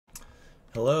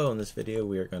Hello, in this video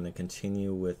we are going to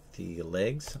continue with the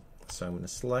legs. So I'm going to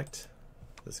select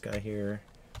this guy here,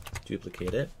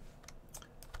 duplicate it,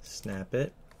 snap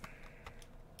it,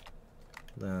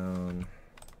 down,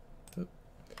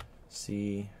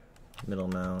 C, middle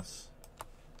mouse,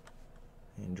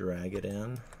 and drag it in.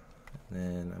 And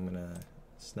then I'm going to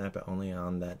snap it only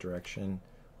on that direction,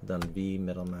 down V,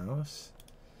 middle mouse.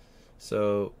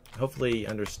 So hopefully you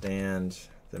understand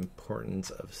the importance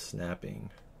of snapping.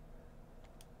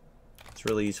 It's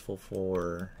really useful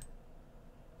for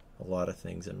a lot of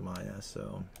things in Maya,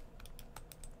 so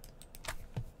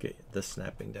get the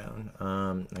snapping down.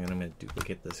 And I'm going to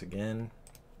duplicate this again.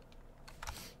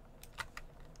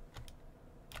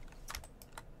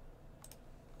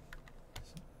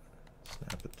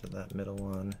 Snap it to that middle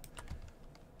one,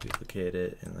 duplicate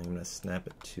it, and I'm going to snap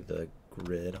it to the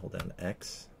grid. Hold down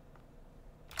X.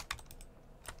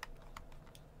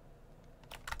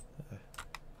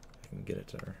 Get it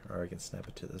to her, or I can snap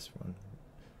it to this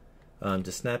one.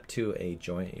 To snap to a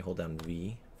joint, you hold down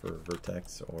V for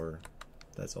vertex, or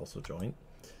that's also joint.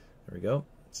 There we go.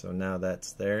 So now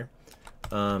that's there.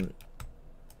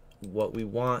 What we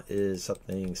want is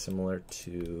something similar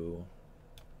to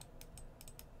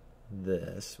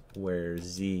this, where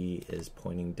Z is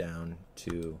pointing down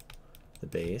to the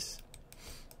base.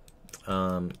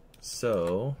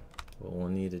 So what we'll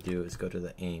need to do is go to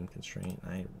the aim constraint.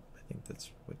 I think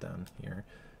that's what down here.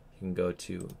 You can go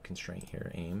to constraint here,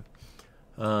 aim.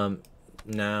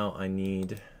 Now I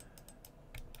need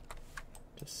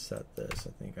to set this.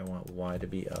 I think I want Y to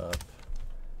be up,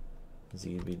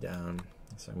 Z to be down.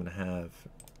 So I'm going to have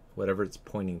whatever it's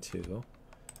pointing to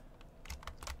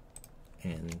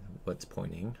and what's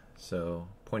pointing. So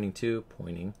pointing to,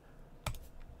 pointing.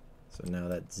 So now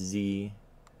that's Z,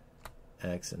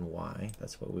 X, and Y.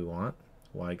 That's what we want.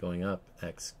 Y going up,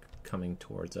 X coming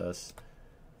towards us,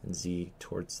 and Z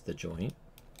towards the joint.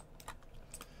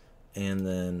 And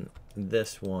then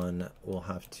this one we'll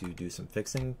have to do some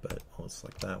fixing, but I'll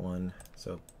select that one.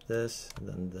 So this, and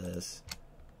then this,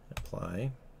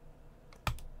 apply,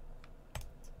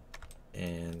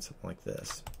 and something like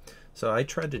this. So I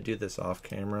tried to do this off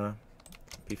camera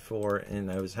before,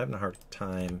 and I was having a hard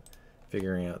time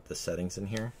figuring out the settings in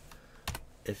here.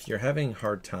 If you're having a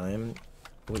hard time,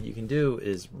 what you can do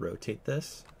is rotate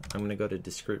this. I'm going to go to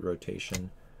discrete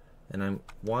rotation, and I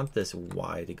want this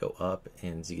Y to go up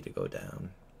and Z to go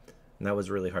down. And that was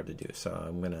really hard to do. So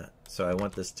I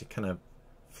want this to kind of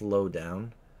flow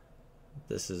down.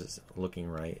 This is looking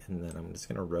right, and then I'm just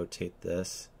going to rotate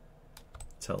this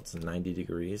until it's 90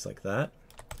 degrees like that.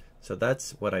 So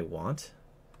that's what I want.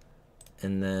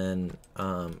 And then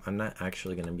I'm not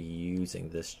actually going to be using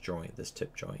this joint, this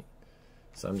tip joint.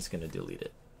 So I'm just going to delete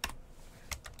it.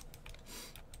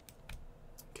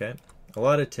 Okay, a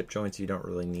lot of tip joints you don't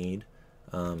really need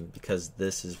because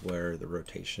this is where the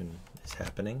rotation is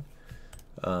happening.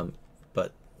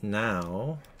 But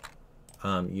now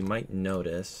you might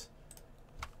notice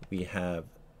we have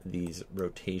these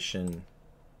rotation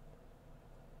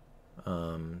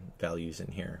values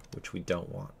in here, which we don't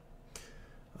want.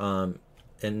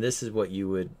 And this is what you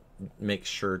would make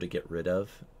sure to get rid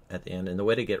of at the end. And the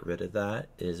way to get rid of that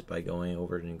is by going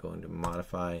over and going to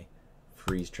modify,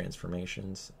 freeze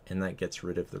transformations, and that gets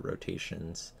rid of the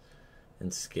rotations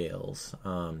and scales.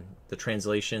 The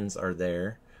translations are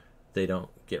there. They don't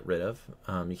get rid of.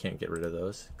 You can't get rid of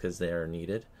those because they are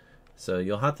needed. So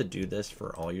you'll have to do this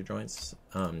for all your joints.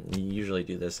 You usually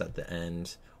do this at the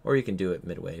end, or you can do it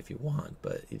midway if you want,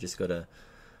 but you just go to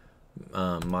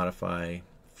modify,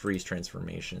 freeze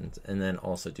transformations, and then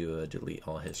also do a delete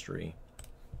all history.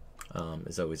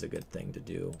 Is always a good thing to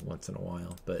do once in a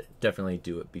while, but definitely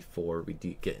do it before we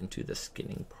get into the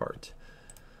skinning part.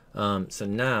 So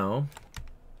now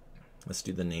let's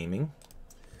do the naming.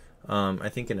 I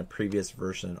think in a previous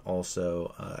version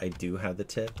also I do have the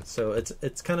tip, so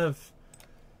it's kind of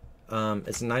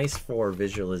it's nice for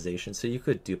visualization. So you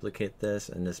could duplicate this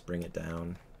and just bring it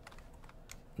down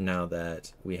now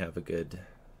that we have a good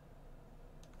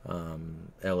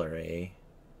LRA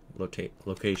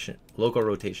local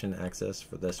rotation axis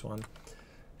for this one,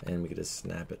 and we could just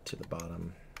snap it to the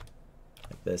bottom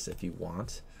like this if you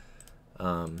want.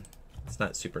 It's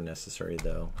not super necessary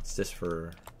though. It's just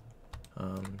for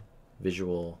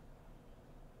visual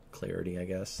clarity, I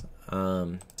guess.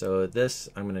 So this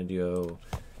I'm gonna do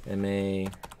MA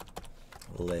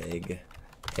leg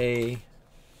A,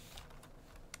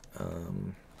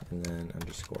 and then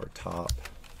underscore top.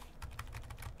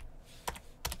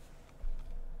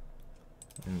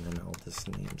 And then I'll just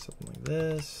name something like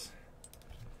this,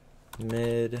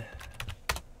 mid,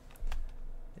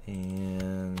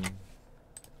 and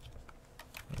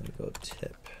go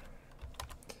tip.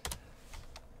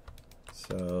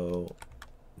 So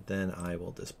then I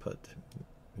will just put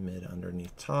mid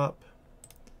underneath top,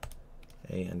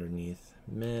 A underneath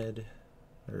mid,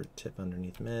 or tip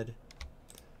underneath mid.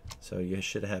 So you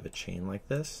should have a chain like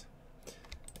this.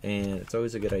 And it's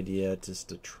always a good idea just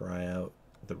to try out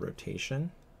the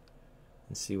rotation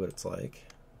and see what it's like.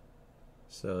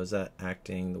 So is that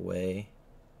acting the way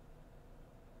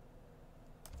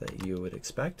that you would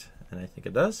expect? And I think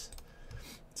it does.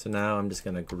 So now I'm just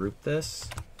going to group this.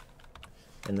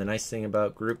 And the nice thing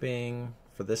about grouping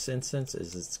for this instance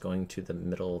is it's going to the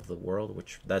middle of the world,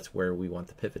 which that's where we want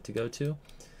the pivot to go to.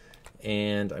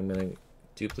 And I'm going to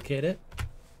duplicate it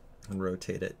and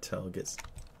rotate it till it gets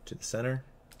to the center.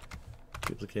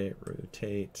 Duplicate,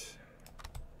 rotate,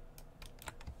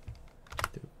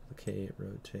 duplicate,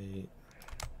 rotate,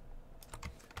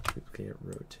 duplicate,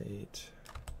 rotate,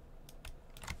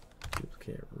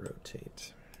 duplicate,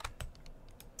 rotate.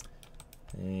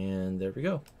 And there we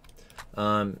go.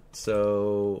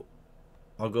 So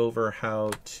I'll go over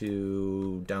how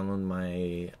to download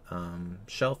my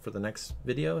shelf for the next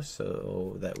video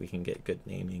so that we can get good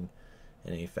naming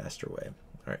in a faster way.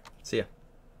 All right, see ya.